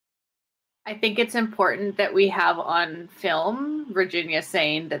I think it's important that we have on film Virginia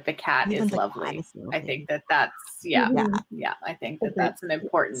saying that the cat Even is the lovely. cat is I lovely. think that's I think that's an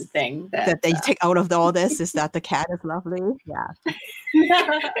important thing that they take out of all this is that the cat is lovely.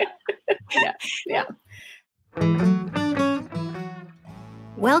 Yeah.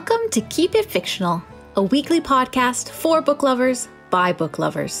 Welcome to Keep It Fictional, a weekly podcast for book lovers by book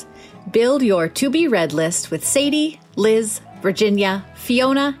lovers. Build your to-be-read list with Sadie, Liz, Virginia,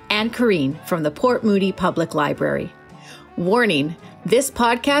 Fiona, and Corrine from the Port Moody Public Library. Warning, this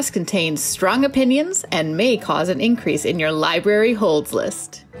podcast contains strong opinions and may cause an increase in your library holds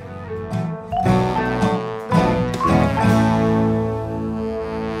list.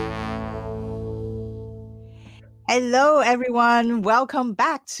 Hello, everyone. Welcome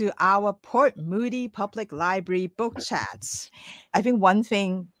back to our Port Moody Public Library book chats. I think one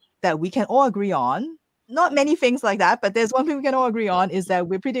thing that we can all agree on, not many things like that, but there's one thing we can all agree on is that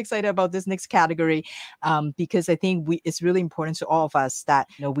we're pretty excited about this next category because I think it's really important to all of us that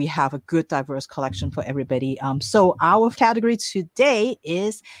we have a good, diverse collection for everybody. So our category today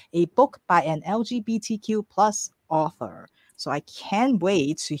is a book by an LGBTQ plus author. So I can't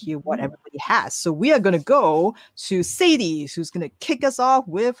wait to hear what everybody has. So we are going to go to Sadie, who's going to kick us off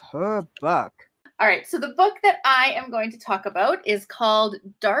with her book. All right, so the book that I am going to talk about is called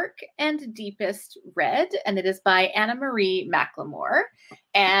Dark and Deepest Red, and it is by Anna Marie McLemore.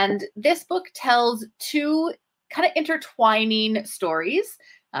 And this book tells two kind of intertwining stories.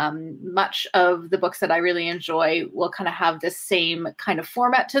 Much of the books that I really enjoy will kind of have the same kind of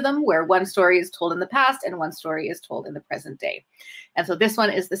format to them, where one story is told in the past and one story is told in the present day. And so this one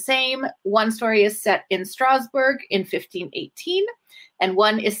is the same. One story is set in Strasbourg in 1518, and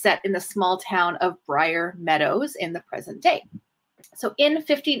one is set in the small town of Briar Meadows in the present day. So in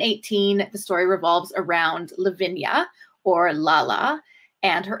 1518, the story revolves around Lavinia, or Lala,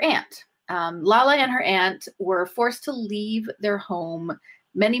 and her aunt. Lala and her aunt were forced to leave their home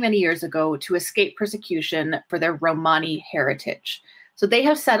many, many years ago to escape persecution for their Romani heritage. So they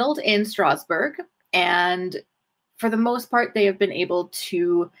have settled in Strasbourg, and for the most part, they have been able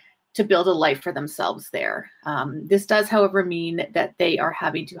to build a life for themselves there. This does, however, mean that they are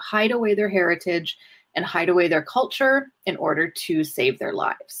having to hide away their heritage and hide away their culture in order to save their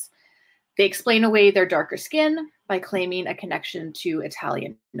lives. They explain away their darker skin by claiming a connection to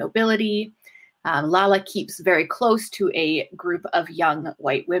Italian nobility. Lala keeps very close to a group of young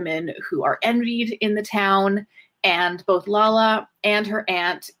white women who are envied in the town, and both Lala and her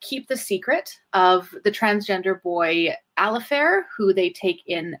aunt keep the secret of the transgender boy Alifair, who they take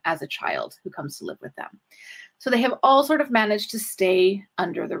in as a child who comes to live with them. So they have all sort of managed to stay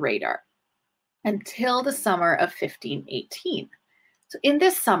under the radar until the summer of 1518. So in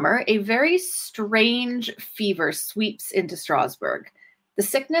this summer, a very strange fever sweeps into Strasbourg. The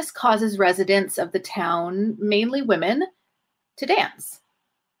sickness causes residents of the town, mainly women, to dance.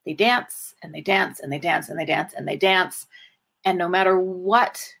 They dance and they dance and they dance and they dance and they dance. And no matter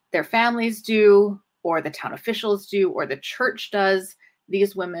what their families do or the town officials do or the church does,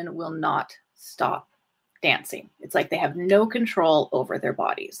 these women will not stop dancing. It's like they have no control over their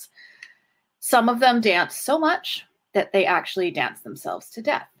bodies. Some of them dance so much that they actually dance themselves to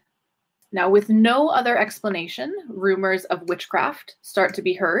death. Now, with no other explanation, rumors of witchcraft start to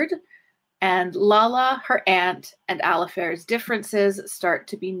be heard, and Lala, her aunt, and Alifair's differences start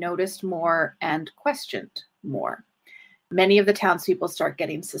to be noticed more and questioned more. Many of the townspeople start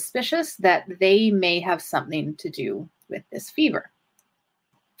getting suspicious that they may have something to do with this fever.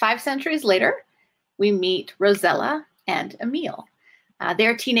 5 centuries later, we meet Rosella and Emile.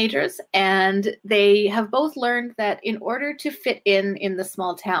 They're teenagers, and they have both learned that in order to fit in the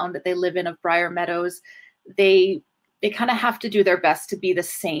small town that they live in of Briar Meadows, they kind of have to do their best to be the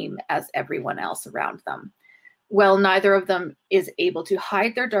same as everyone else around them. While neither of them is able to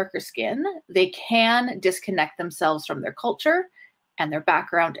hide their darker skin, they can disconnect themselves from their culture and their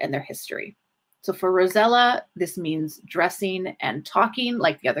background and their history. So for Rosella, this means dressing and talking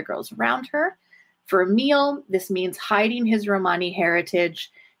like the other girls around her. For Emile, this means hiding his Romani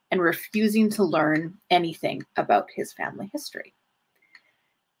heritage and refusing to learn anything about his family history.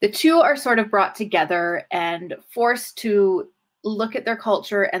 The two are sort of brought together and forced to look at their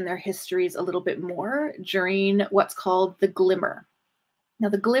culture and their histories a little bit more during what's called the Glimmer. Now,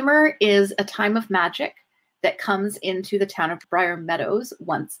 the Glimmer is a time of magic that comes into the town of Briar Meadows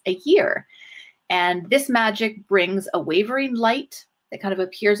once a year. And this magic brings a wavering light that kind of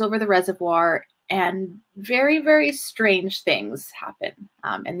appears over the reservoir, and very, very strange things happen.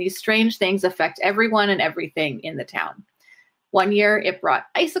 And these strange things affect everyone and everything in the town. One year, it brought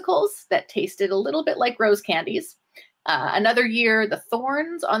icicles that tasted a little bit like rose candies. Another year, the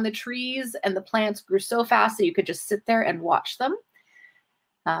thorns on the trees and the plants grew so fast that you could just sit there and watch them.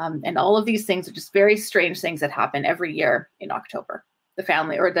 And all of these things are just very strange things that happen every year in October. The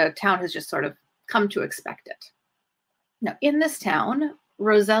family or the town has just sort of come to expect it. Now, in this town,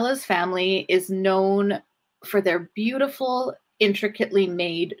 Rosella's family is known for their beautiful, intricately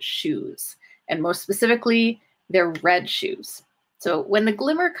made shoes, and most specifically, their red shoes. So when the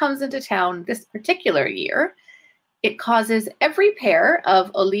glimmer comes into town this particular year, it causes every pair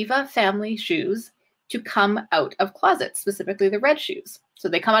of Oliva family shoes to come out of closets, specifically the red shoes. So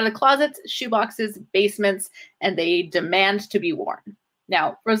they come out of closets, shoeboxes, basements, and they demand to be worn.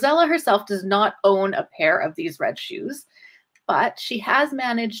 Now, Rosella herself does not own a pair of these red shoes, but she has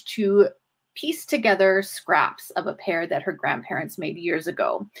managed to piece together scraps of a pair that her grandparents made years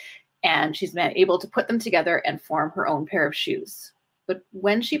ago. And she's been able to put them together and form her own pair of shoes. But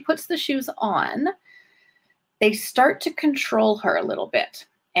when she puts the shoes on, they start to control her a little bit.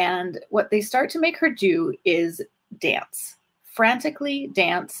 And what they start to make her do is dance, frantically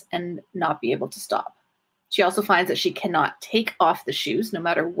dance and not be able to stop. She also finds that she cannot take off the shoes no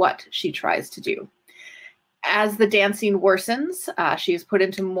matter what she tries to do. As the dancing worsens, she is put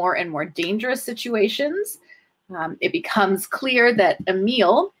into more and more dangerous situations. It becomes clear that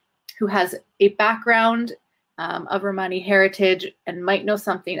Emile, who has a background of Romani heritage and might know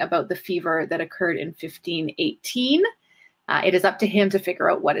something about the fever that occurred in 1518, it is up to him to figure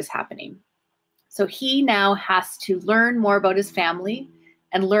out what is happening. So he now has to learn more about his family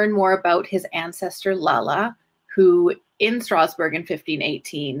and learn more about his ancestor Lala, who in Strasbourg in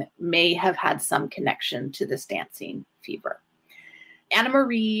 1518 may have had some connection to this dancing fever. Anna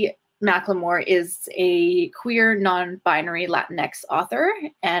Marie Macklemore is a queer, non-binary Latinx author,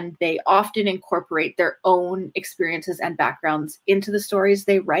 and they often incorporate their own experiences and backgrounds into the stories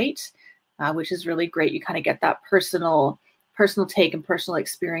they write, which is really great. You kind of get that personal take and personal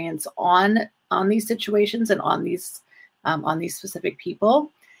experience on these situations and on these specific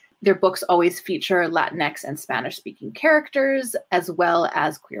people. Their books always feature Latinx and Spanish-speaking characters, as well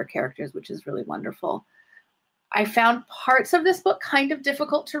as queer characters, which is really wonderful. I found parts of this book kind of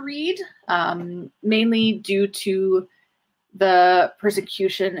difficult to read, mainly due to the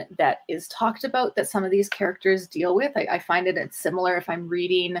persecution that is talked about that some of these characters deal with. I find it's similar if I'm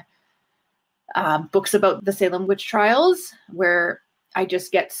reading books about the Salem witch trials, where I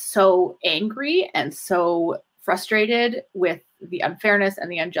just get so angry and so frustrated with the unfairness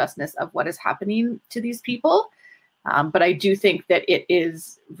and the unjustness of what is happening to these people. But I do think that it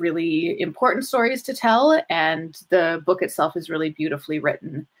is really important stories to tell, and the book itself is really beautifully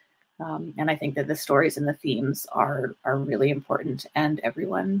written. And I think that the stories and the themes are really important, and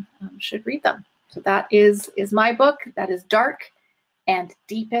everyone should read them. So that is my book. That is Dark and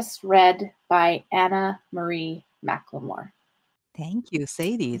Deepest Red by Anna Marie Macklemore. Thank you,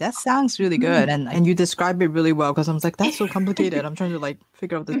 Sadie. That sounds really good. And you describe it really well, because I was like, that's so complicated. I'm trying to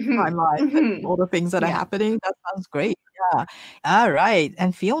figure out the timeline and all the things that are happening. That sounds great. Yeah. All right.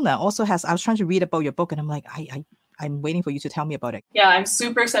 And Fiona also has, I was trying to read about your book and I'm like, I'm waiting for you to tell me about it. Yeah, I'm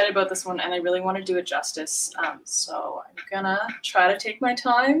super excited about this one and I really want to do it justice. So I'm gonna try to take my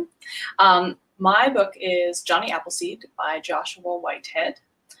time. My book is Jonny Appleseed by Joshua Whitehead.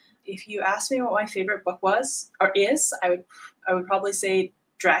 If you asked me what my favorite book was or is, I would probably say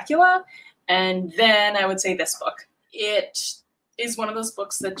Dracula, and then I would say this book. It is one of those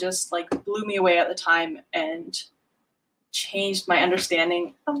books that just blew me away at the time and changed my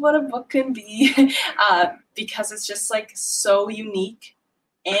understanding of what a book can be because it's just so unique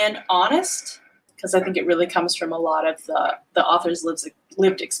and honest, because I think it really comes from a lot of the author's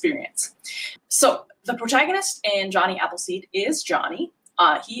lived experience. So the protagonist in Jonny Appleseed is Johnny.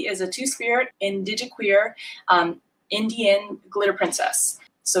 He is a two-spirit, indigiqueer, Indian glitter princess.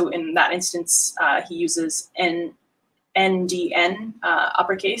 So in that instance, he uses NDN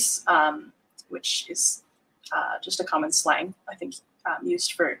uppercase, which is just a common slang, I think,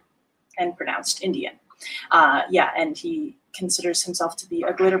 used for and pronounced Indian. And he considers himself to be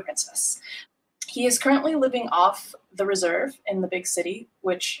a glitter princess. He is currently living off the reserve in the big city,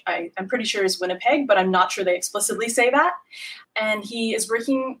 which I'm pretty sure is Winnipeg, but I'm not sure they explicitly say that. And he is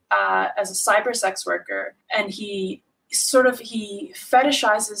working as a cyber sex worker, and he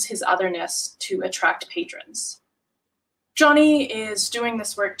fetishizes his otherness to attract patrons. Johnny is doing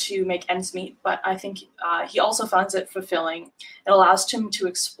this work to make ends meet, but I think he also finds it fulfilling. It allows him to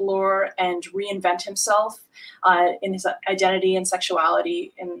explore and reinvent himself in his identity and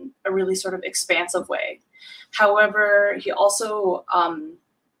sexuality in a really sort of expansive way. However, he also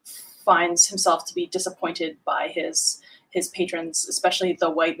finds himself to be disappointed by his patrons, especially the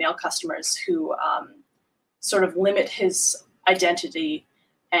white male customers who sort of limit his identity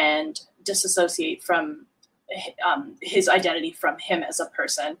and disassociate from his identity from him as a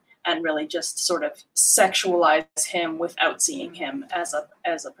person, and really just sort of sexualize him without seeing him as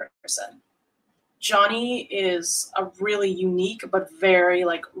a person. Jonny is a really unique but very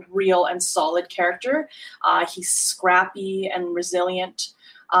like real and solid character. He's scrappy and resilient,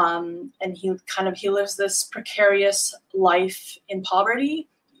 and he lives this precarious life in poverty,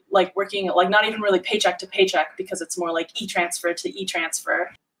 like working like not even really paycheck to paycheck, because it's more like e-transfer to e-transfer.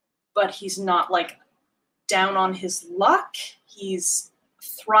 But he's not like down on his luck. He's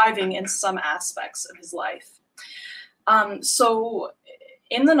thriving in some aspects of his life. So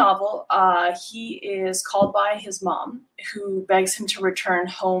in the novel, he is called by his mom, who begs him to return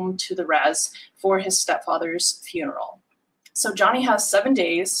home to the res for his stepfather's funeral. So Jonny has 7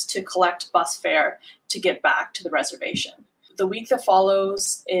 days to collect bus fare to get back to the reservation. The week that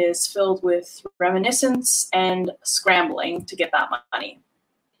follows is filled with reminiscence and scrambling to get that money.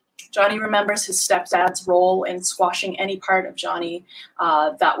 Jonny remembers his stepdad's role in squashing any part of Jonny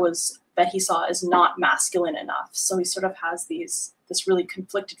that he saw as not masculine enough. So he sort of has this really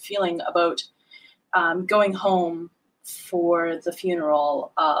conflicted feeling about going home for the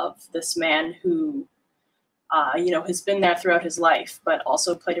funeral of this man who, has been there throughout his life, but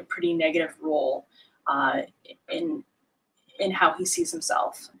also played a pretty negative role in how he sees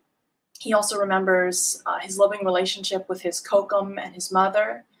himself. He also remembers his loving relationship with his kokum and his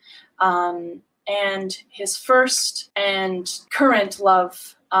mother, and his first and current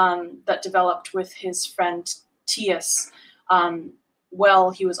love that developed with his friend Tias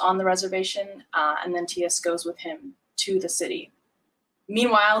while he was on the reservation, and then Tias goes with him to the city.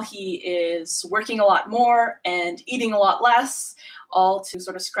 Meanwhile, he is working a lot more and eating a lot less, all to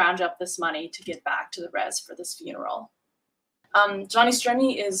sort of scrounge up this money to get back to the res for this funeral. Jonny's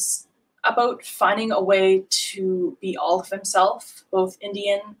journey is about finding a way to be all of himself, both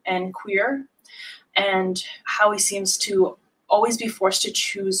Indian and queer, and how he seems to always be forced to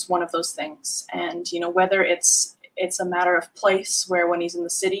choose one of those things. And, whether it's a matter of place, where when he's in the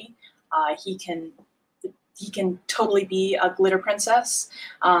city, he can totally be a glitter princess,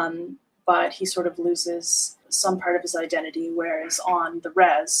 but he sort of loses some part of his identity, whereas on the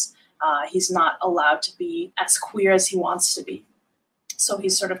res, he's not allowed to be as queer as he wants to be. So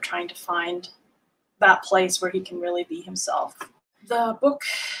he's sort of trying to find that place where he can really be himself. The book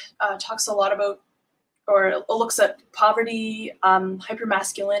talks a lot about, or looks at poverty,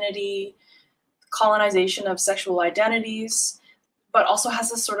 hypermasculinity, colonization of sexual identities, but also has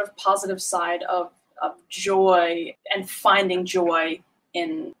this sort of positive side of joy and finding joy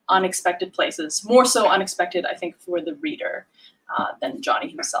in unexpected places. More so unexpected, I think, for the reader than Jonny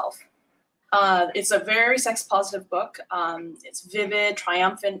himself. It's a very sex-positive book. It's vivid,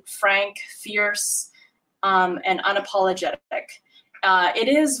 triumphant, frank, fierce, and unapologetic. It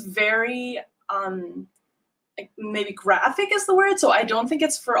is very, maybe graphic is the word, so I don't think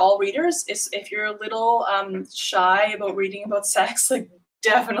it's for all readers. If you're a little shy about reading about sex, like,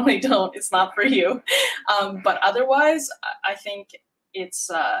 definitely don't. It's not for you. But otherwise, I think it's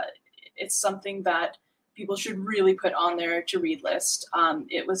something that people should really put on their to read list.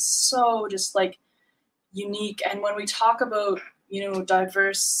 It was so just like unique. And when we talk about,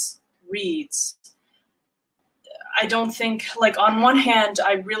 diverse reads, I don't think, like, on one hand,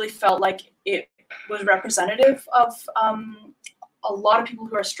 I really felt like it was representative of a lot of people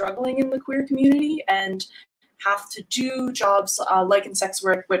who are struggling in the queer community and have to do jobs like in sex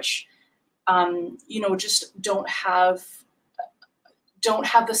work, which, just don't have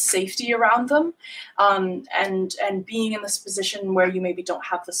the safety around them, and being in this position where you maybe don't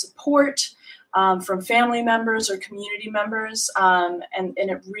have the support from family members or community members, and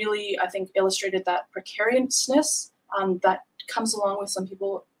it really, I think, illustrated that precariousness that comes along with some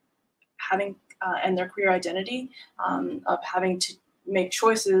people having and their queer identity, of having to make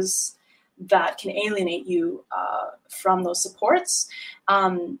choices that can alienate you from those supports,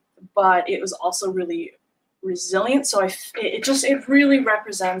 but it was also really resilient. So it really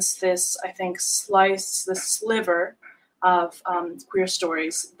represents this, I think, this sliver of queer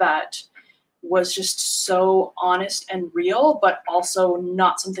stories that was just so honest and real, but also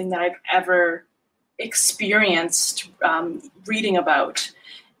not something that I've ever experienced reading about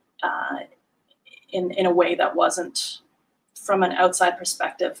in a way that wasn't from an outside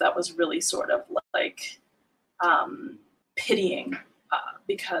perspective, that was really sort of like pitying,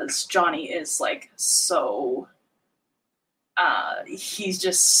 because Jonny is like so, he's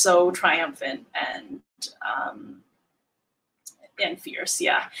just so triumphant and fierce.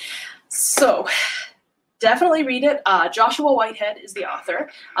 Yeah. So definitely read it. Joshua Whitehead is the author.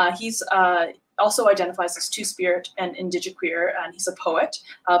 He's also identifies as two-spirit and indigiqueer, and he's a poet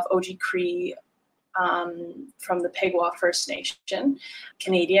of Oji Cree from the Pegwa First Nation,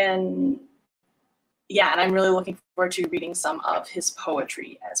 Canadian. Yeah, and I'm really looking forward to reading some of his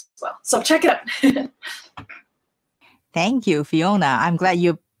poetry as well. So check it out. Thank you, Fiona. I'm glad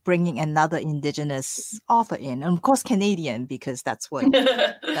you're bringing another Indigenous author in, and of course Canadian, because that's what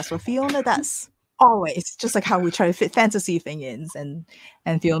Fiona does. Always, just like how we try to fit fantasy thing in,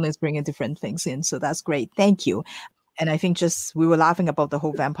 and Fiona is bringing different things in. So that's great. Thank you. And I think we were laughing about the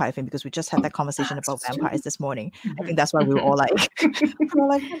whole vampire thing because we just had that conversation about vampires this morning. I think that's why we were all like, we were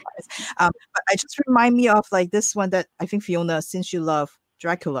like vampires. But I just remind me of like this one that I think Fiona, since you love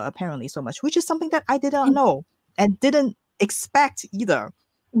Dracula apparently so much, which is something that I did not know and didn't expect either.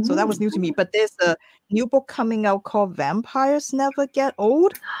 So that was new to me. But there's a new book coming out called Vampires Never Get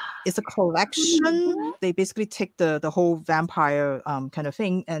Old. It's a collection. They basically take the whole vampire kind of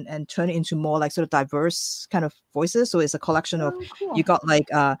thing and turn it into more like sort of diverse kind of voices. So it's a collection of you got like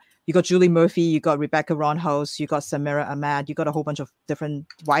you got Julie Murphy, you got Rebecca Ronhouse, you got Samira Ahmad, you got a whole bunch of different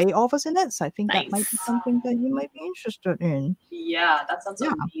YA authors in it. So I think that might be something that you might be interested in. Yeah, that sounds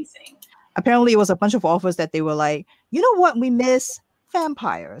amazing. Apparently it was a bunch of authors that they were like, you know what, we miss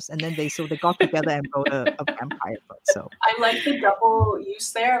vampires, and then they got together and wrote a vampire book. So I like the double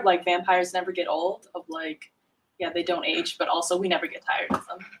use there of like vampires never get old, of like, yeah, they don't age, but also we never get tired of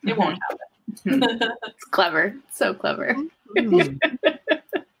them. It won't happen. It's clever. So clever.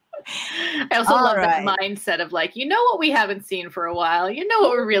 I also love that mindset of like, you know what we haven't seen for a while? You know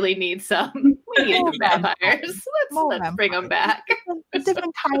what we really need some? We need some vampires. Let's bring them back.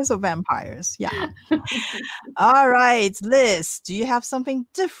 Different kinds of vampires. Yeah. All right, Liz, do you have something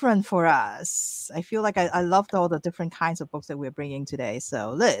different for us? I feel like I loved all the different kinds of books that we're bringing today.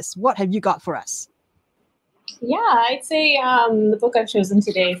 So Liz, what have you got for us? Yeah, I'd say the book I've chosen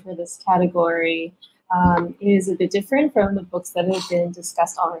today for this category is a bit different from the books that have been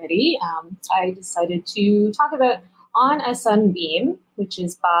discussed already. I decided to talk about On a Sunbeam, which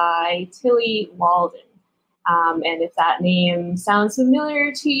is by Tilly Walden. And if that name sounds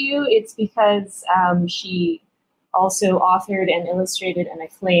familiar to you, it's because she also authored and illustrated an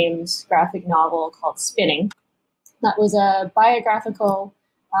acclaimed graphic novel called Spinning. That was a biographical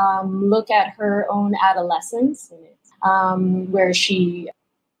look at her own adolescence, where she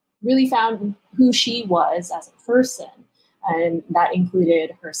really found who she was as a person, and that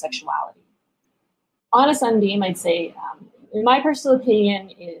included her sexuality. On a Sunbeam, I'd say, in my personal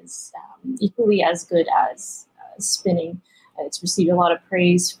opinion, is equally as good as Spinning. It's received a lot of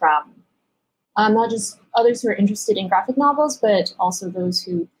praise from not just others who are interested in graphic novels, but also those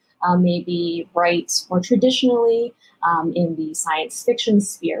who maybe write more traditionally in the science fiction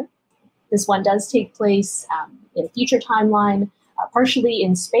sphere. This one does take place in a future timeline, partially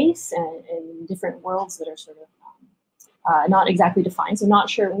in space and in different worlds that are sort of not exactly defined. So not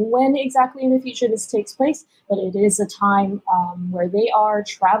sure when exactly in the future this takes place, but it is a time where they are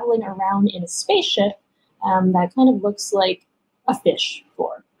traveling around in a spaceship that kind of looks like a fish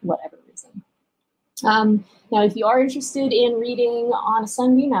for whatever reason. Now, if you are interested in reading On a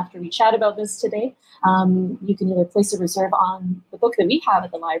Sunbeam after we chat about this today, you can either place a reserve on the book that we have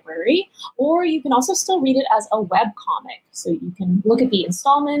at the library, or you can also still read it as a webcomic. So you can look at the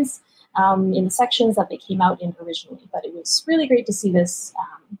installments in the sections that they came out in originally. But it was really great to see this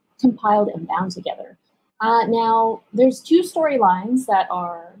compiled and bound together. Now, there's two storylines that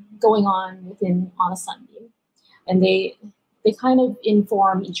are going on within On a Sunbeam, and they kind of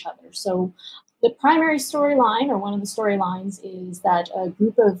inform each other. So the primary storyline, or one of the storylines, is that a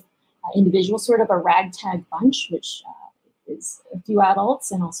group of individuals, sort of a ragtag bunch, which is a few adults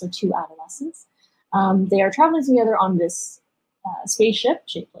and also two adolescents. They are traveling together on this spaceship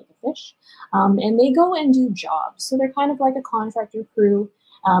shaped like a fish, and they go and do jobs. So they're kind of like a contractor crew,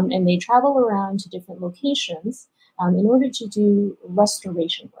 and they travel around to different locations in order to do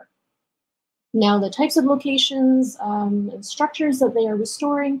restoration work. Now, the types of locations and structures that they are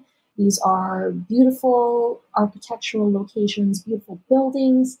restoring, these are beautiful architectural locations, beautiful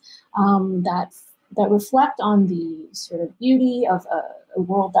buildings that reflect on the sort of beauty of a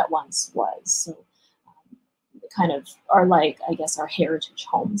world that once was. So kind of are like, I guess, our heritage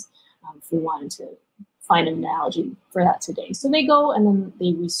homes, if we wanted to find an analogy for that today. So they go and then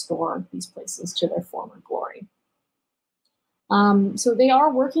they restore these places to their former glory. So they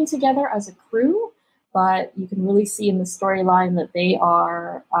are working together as a crew, but you can really see in the storyline that they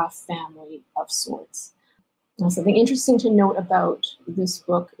are a family of sorts. Now, something interesting to note about this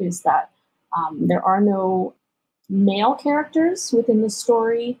book is that there are no male characters within the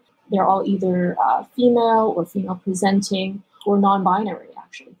story. They're all either female or female presenting or non-binary,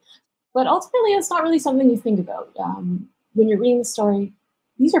 actually. But ultimately, it's not really something you think about. When you're reading the story,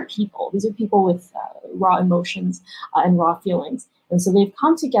 these are people. These are people with raw emotions and raw feelings. And so they've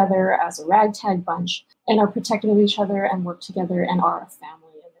come together as a ragtag bunch and are protective of each other and work together and are a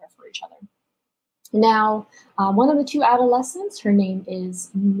family and there for each other. Now, one of the two adolescents, her name is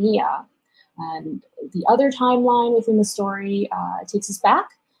Mia. And the other timeline within the story takes us back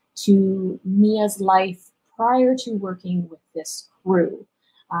to Mia's life prior to working with this crew.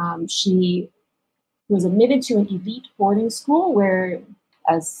 She was admitted to an elite boarding school where,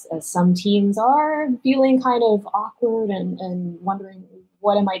 as some teens are, feeling kind of awkward and wondering,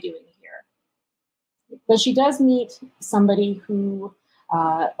 what am I doing here? But she does meet somebody who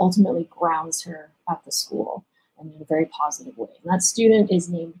ultimately grounds her at the school and in a very positive way. And that student is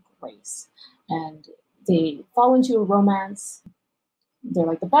named Grace. And they fall into a romance. They're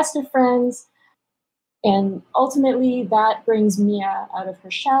like the best of friends. And ultimately, that brings Mia out of her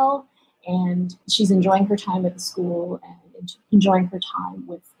shell, and she's enjoying her time at the school and enjoying her time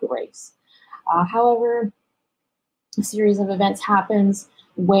with Grace. However, a series of events happens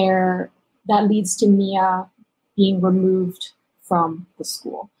where that leads to Mia being removed from the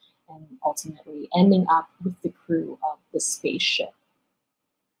school and ultimately ending up with the crew of the spaceship.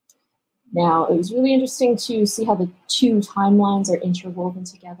 Now, it was really interesting to see how the two timelines are interwoven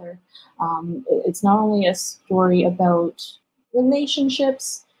together. It's not only a story about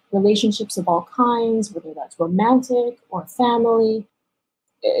relationships of all kinds, whether that's romantic or family.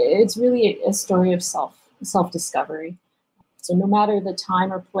 It's really a story of self-discovery. So no matter the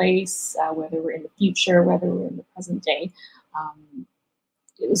time or place, whether we're in the future, whether we're in the present day,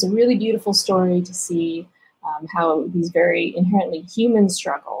 it was a really beautiful story to see how these very inherently human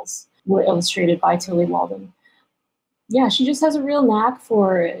struggles were illustrated by Tilly Walden. Yeah, she just has a real knack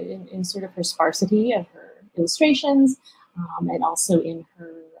for, in sort of her sparsity of her illustrations, and also in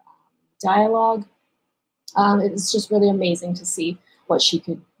her dialogue. It's just really amazing to see what she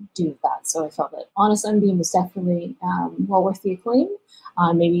could do with that. So I felt that On a Sunbeam was definitely well worth the acclaim.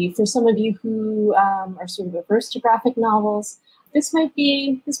 Maybe for some of you who are sort of averse to graphic novels, this might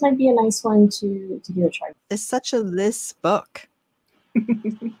be a nice one to give a try. It's such a Liz book.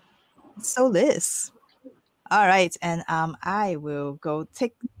 So Liz. All right, and I will go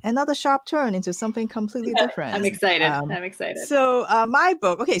take another sharp turn into something completely different. I'm excited. I'm excited. So my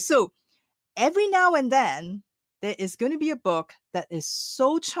book. Okay, so every now and then there is going to be a book that is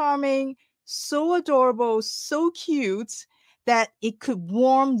so charming, so adorable, so cute that it could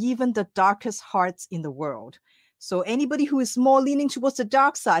warm even the darkest hearts in the world. So anybody who is more leaning towards the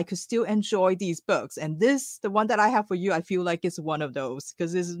dark side could still enjoy these books. And this, the one that I have for you, I feel like it's one of those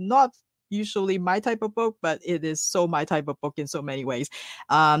because it's not usually my type of book, but it is so my type of book in so many ways.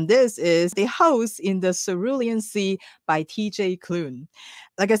 This is The House in the Cerulean Sea by T.J. Klune.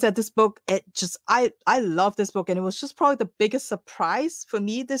 Like I said, this book, I love this book, and it was just probably the biggest surprise for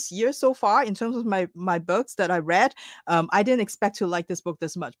me this year so far in terms of my books that I read. I didn't expect to like this book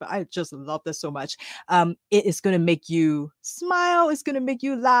this much, but I just love this so much. It is going to make you smile, it's going to make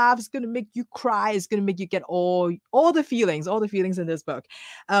you laugh, it's going to make you cry, it's going to make you get all the feelings in this book.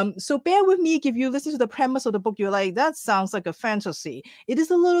 So bear with me. If you listen to the premise of the book, you're like, that sounds like a fantasy. It is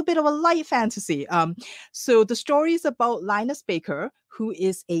a little bit of a light fantasy. So the story is about Linus Baker, who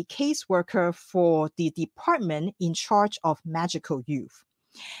is a caseworker for the department in charge of magical youth.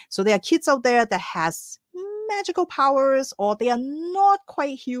 So there are kids out there that has magical powers, or they are not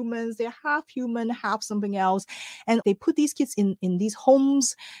quite humans. They're half human, half something else. And they put these kids in these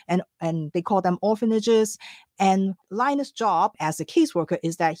homes, and they call them orphanages. And Linus' job as a caseworker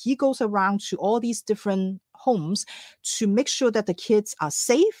is that he goes around to all these different homes to make sure that the kids are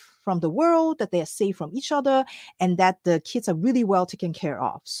safe from the world, that they are safe from each other, and that the kids are really well taken care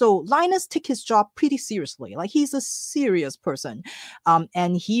of. So Linus takes his job pretty seriously. Like, he's a serious person.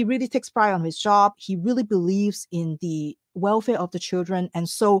 And he really takes pride on his job. He really believes in the welfare of the children. And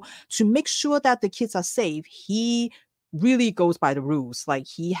so to make sure that the kids are safe, he really goes by the rules. Like,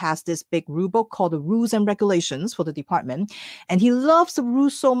 he has this big rule book called the Rules and Regulations for the department. And he loves the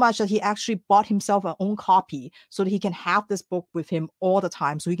rules so much that he actually bought himself an own copy so that he can have this book with him all the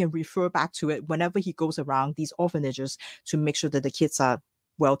time, so he can refer back to it whenever he goes around these orphanages to make sure that the kids are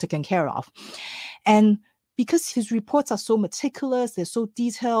well taken care of. And because his reports are so meticulous, they're so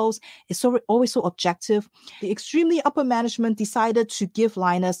detailed, it's always so objective, the extremely upper management decided to give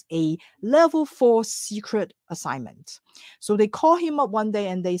Linus a level 4 secret assignment. So they call him up one day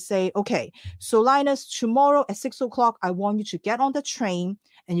and they say, okay, so Linus, tomorrow at 6 o'clock, I want you to get on the train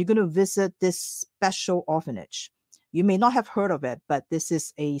and you're going to visit this special orphanage. You may not have heard of it, but this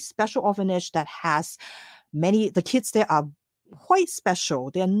is a special orphanage that has the kids there are quite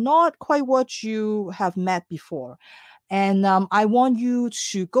special. They're not quite what you have met before. And I want you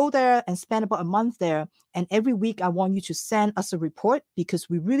to go there and spend about a month there. And every week, I want you to send us a report because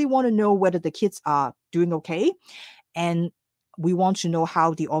we really want to know whether the kids are doing okay. And we want to know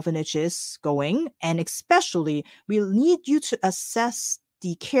how the orphanage is going. And especially, we need you to assess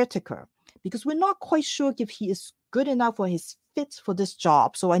the caretaker because we're not quite sure if he is good enough or he's fit for this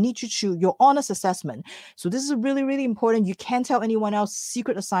job. So I need you to your honest assessment. So this is really, really important. You can't tell anyone else,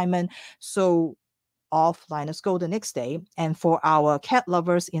 secret assignment. So off Linus go the next day. And for our cat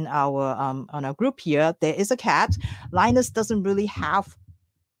lovers in our on our group here, there is a cat. Linus doesn't really have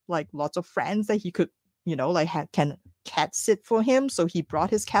like lots of friends that he could, can cat sit for him. So he brought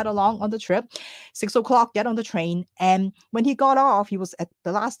his cat along on the trip. 6 o'clock, get on the train. And when he got off, he was at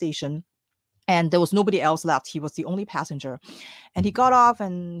the last station. And there was nobody else left. He was the only passenger. And he got off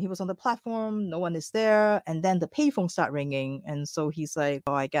and he was on the platform. No one is there. And then the payphone started ringing. And so he's like,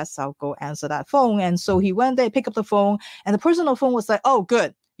 oh, I guess I'll go answer that phone. And so he went there, picked up the phone. And the person on the phone was like, oh,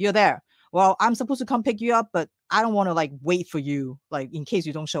 good, you're there. Well, I'm supposed to come pick you up, but I don't want to like wait for you, like in case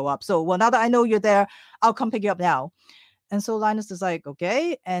you don't show up. So, well, now that I know you're there, I'll come pick you up now. And so Linus is like,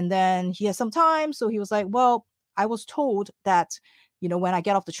 okay. And then he has some time. So he was like, well, I was told that when I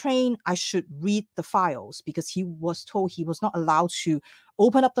get off the train, I should read the files because he was told he was not allowed to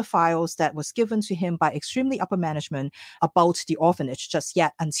open up the files that was given to him by extremely upper management about the orphanage just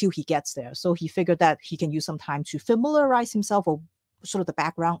yet until he gets there. So he figured that he can use some time to familiarize himself or sort of the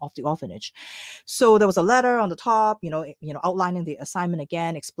background of the orphanage. So there was a letter on the top, outlining the assignment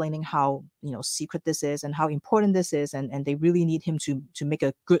again, explaining how, secret this is and how important this is. And they really need him to make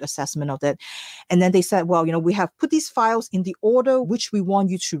a good assessment of that. And then they said, well, we have put these files in the order which we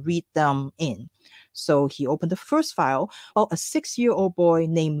want you to read them in. So he opened the first file about a 6-year-old boy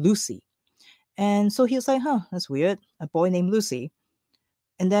named Lucy. And so he was like, that's weird. A boy named Lucy.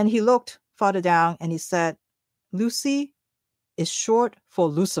 And then he looked farther down and he said, Lucy is short for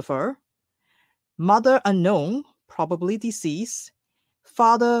Lucifer, mother unknown, probably deceased,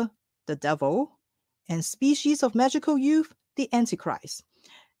 father the devil, and species of magical youth, the Antichrist.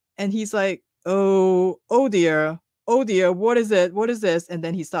 And he's like, oh dear, what is it? What is this? And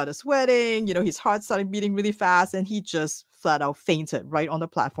then he started sweating, his heart started beating really fast, and he just flat out fainted right on the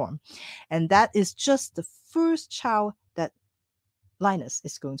platform. And that is just the first child that Linus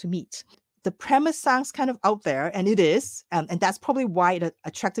is going to meet. The premise sounds kind of out there, and it is. And that's probably why it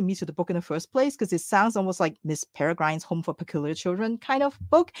attracted me to the book in the first place, because it sounds almost like Miss Peregrine's Home for Peculiar Children kind of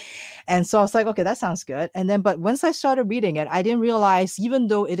book. And so I was like, okay, that sounds good. And then, but once I started reading it, I didn't realize, even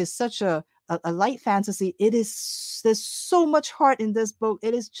though it is such a light fantasy, there's so much heart in this book.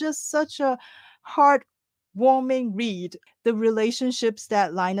 It is just such a heartwarming read. The relationships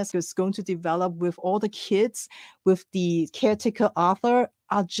that Linus is going to develop with all the kids, with the caretaker Arthur,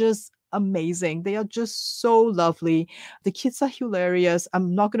 are just amazing. They are just so lovely. The kids are hilarious.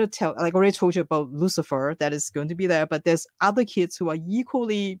 I'm not going to tell, like I already told you about Lucifer that is going to be there, but there's other kids who are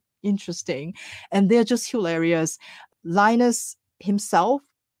equally interesting and they're just hilarious. Linus himself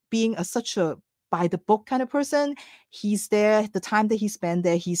being such a by the book kind of person, he's there, the time that he spent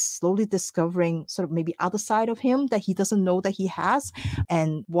there, he's slowly discovering sort of maybe other side of him that he doesn't know that he has.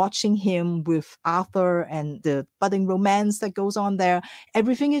 And watching him with Arthur and the budding romance that goes on there,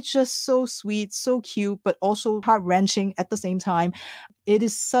 everything is just so sweet, so cute, but also heart-wrenching at the same time. It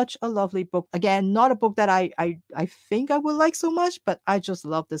is such a lovely book. Again, not a book that I think I would like so much, but I just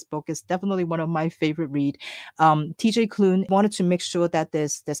love this book. It's definitely one of my favorite read. TJ Klune wanted to make sure that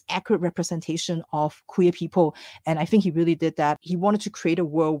there's accurate representation of queer people. And I think he really did that. He wanted to create a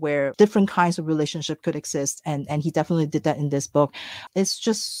world where different kinds of relationship could exist. And he definitely did that in this book. It's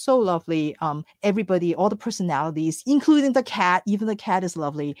just so lovely. Everybody, all the personalities, including the cat, even the cat is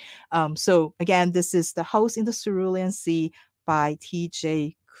lovely. So again, this is The House in the Cerulean Sea by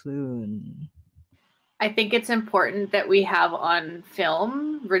TJ Klune. I think it's important that we have on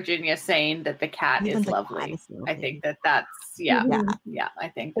film Virginia saying that the cat is lovely. I think that's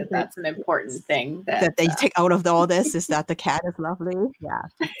I think that's an important thing that they take out of all this is that the cat is lovely.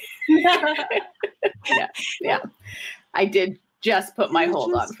 Yeah. I did just put my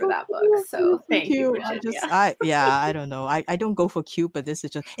hold on for that book. So thank you. I don't know. I don't go for cute, but this is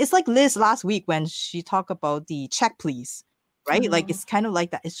just, it's like Liz last week when she talked about the check please. Right? Like it's kind of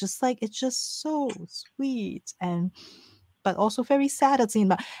like that. It's just so sweet but also very sad at the same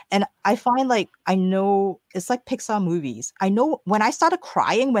time. And I find like, I know it's like Pixar movies. I know when I started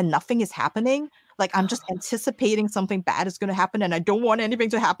crying when nothing is happening, Like I'm just anticipating something bad is going to happen and I don't want anything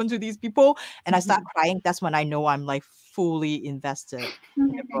to happen to these people. And I start crying. That's when I know I'm like fully invested in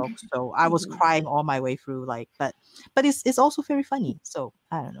the book. So I was crying all my way through, like, but it's also very funny. So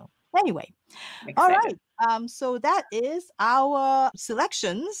I don't know. Anyway, all right. So that is our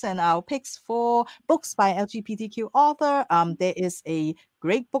selections and our picks for books by LGBTQ author. There is a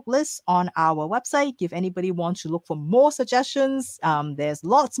great book list on our website. If anybody wants to look for more suggestions, there's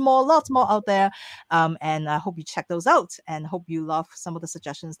lots more out there. And I hope you check those out and hope you love some of the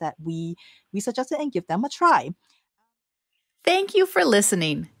suggestions that we suggested and give them a try. Thank you for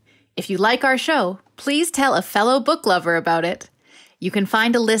listening. If you like our show, please tell a fellow book lover about it. You can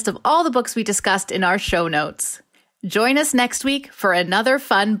find a list of all the books we discussed in our show notes. Join us next week for another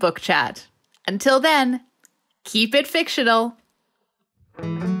fun book chat. Until then, keep it fictional.